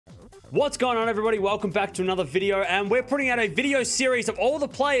What's going on, everybody? Welcome back to another video, and we're putting out a video series of all the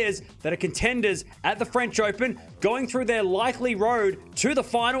players that are contenders at the French Open, going through their likely road to the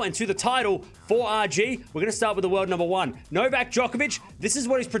final and to the title for RG. We're going to start with the world number one, Novak Djokovic. This is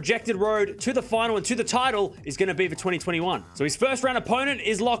what his projected road to the final and to the title is going to be for 2021. So his first round opponent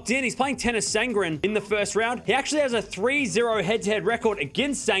is locked in. He's playing Tennis Sangren in the first round. He actually has a 3-0 head-to-head record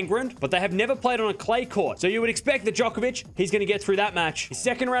against Sangren, but they have never played on a clay court. So you would expect that Djokovic, he's going to get through that match. His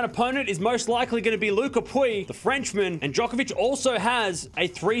second round opponent is most likely going to be Luca Pouille, the Frenchman, and Djokovic also has a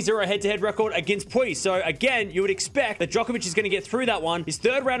 3-0 head-to-head record against Pouille. So again, you would expect that Djokovic is going to get through that one. His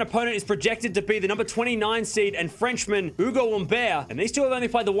third round opponent is projected to be the number 29 seed and Frenchman Hugo Humbert, and these two have only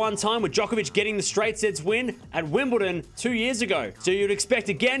played the one time, with Djokovic getting the straight sets win at Wimbledon 2 years ago. So you'd expect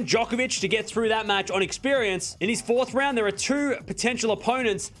again Djokovic to get through that match on experience. In his fourth round, there are two potential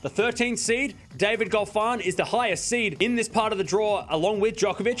opponents. The 13th seed, David Goffin, is the highest seed in this part of the draw along with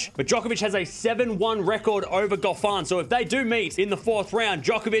Djokovic, but Djokovic has a 7-1 record over Goffin. So if they do meet in the fourth round,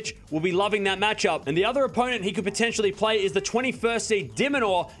 Djokovic will be loving that matchup. And the other opponent he could potentially play is the 21st seed de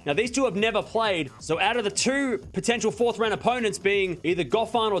Minaur. Now these two have never played, so out of the two potential fourth round opponents being either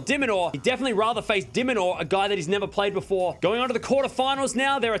Goffin or de Minaur, he'd definitely rather face de Minaur, a guy that he's never played before. Going on to the quarterfinals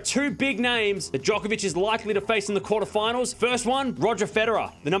now, there are two big names that Djokovic is likely to face in the quarterfinals. First one, Roger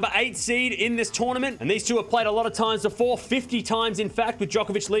Federer, the number 8 seed in this tournament, and these two have played a lot of times before, 50 times in fact, with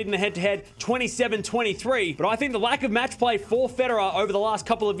Djokovic leading the head-to-head 27-23. But I think the lack of match play for Federer over the last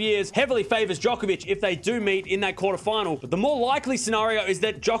couple of years heavily favors Djokovic if they do meet in that quarterfinal. But the more likely scenario is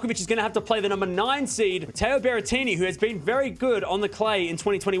that Djokovic is going to have to play the number 9 seed, Matteo Berrettini, who has been very good on the clay in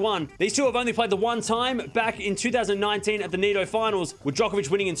 2021. These two have only played the one time back in 2019 at the Nido Finals, with Djokovic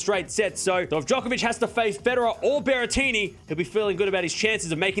winning in straight sets. So if Djokovic has to face Federer or Berrettini, he'll be feeling good about his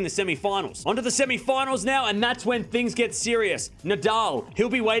chances of making the semifinals. On to the semifinals now, and that's when things get serious. Nadal, he'll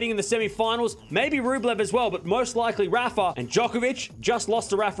be waiting in the semifinals, maybe Rublev as well, but most likely Rafa. And Djokovic just lost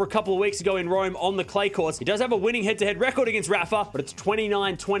to Rafa a couple of weeks ago in Rome on the clay courts. He does have a winning head-to-head record against Rafa, but it's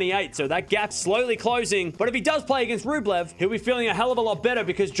 29-28, so that gap's slowly closing. But if he does play against Rublev, he'll be feeling a hell of a lot better,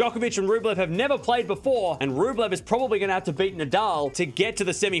 because Djokovic and Rublev have never played before, and Rublev is probably going to have to beat Nadal to get to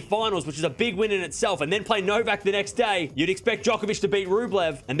the semifinals, which is a big win in itself, and then play Novak the next day. You'd expect Djokovic to beat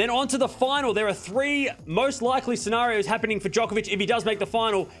Rublev. And then on to the final. There are three most likely scenarios happening for Djokovic if he does make the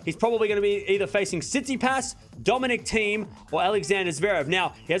final. He's probably going to be either facing Tsitsipas, Dominic Thiem, or Alexander Zverev.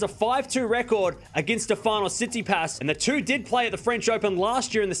 Now, he has a 5-2 record against Stefanos Tsitsipas, and the two did play at the French Open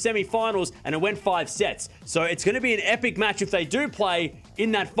last year in the semifinals, and it went 5 sets. So it's going to be an epic match if they do play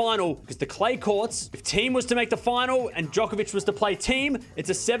in that final, because the clay courts, if Thiem was to make the final and Djokovic was to play Thiem, it's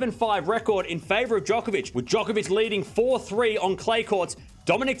a 7-5 record in favor of Djokovic, with Djokovic leading 4-3 on clay courts.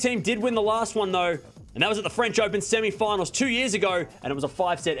 Dominic Thiem did win the last one though, and that was at the French Open semifinals 2 years ago, and it was a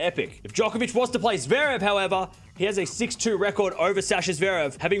 5-set epic. If Djokovic was to play Zverev, however, he has a 6-2 record over Sasha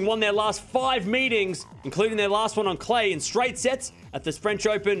Zverev, having won their last 5 meetings, including their last one on clay in straight sets at this French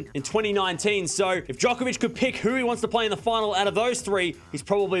Open in 2019. So if Djokovic could pick who he wants to play in the final out of those three, he's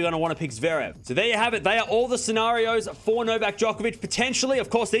probably going to want to pick Zverev. So there you have it. They are all the scenarios for Novak Djokovic. Potentially, of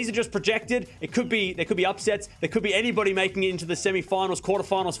course, these are just projected. There could be upsets. There could be anybody making it into the semifinals,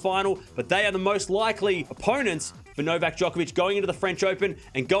 quarterfinals, final, but they are the most likely opponents for Novak Djokovic going into the French Open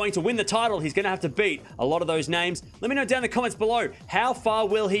and going to win the title. He's going to have to beat a lot of those names. Let me know down in the comments below, how far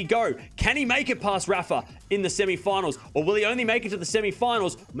will he go? Can he make it past Rafa in the semifinals, or will he only make it to the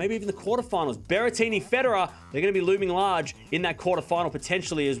semifinals, maybe even the quarterfinals? Berrettini, Federer, they're going to be looming large in that quarterfinal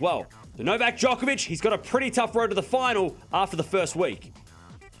potentially as well. So Novak Djokovic, he's got a pretty tough road to the final after the first week.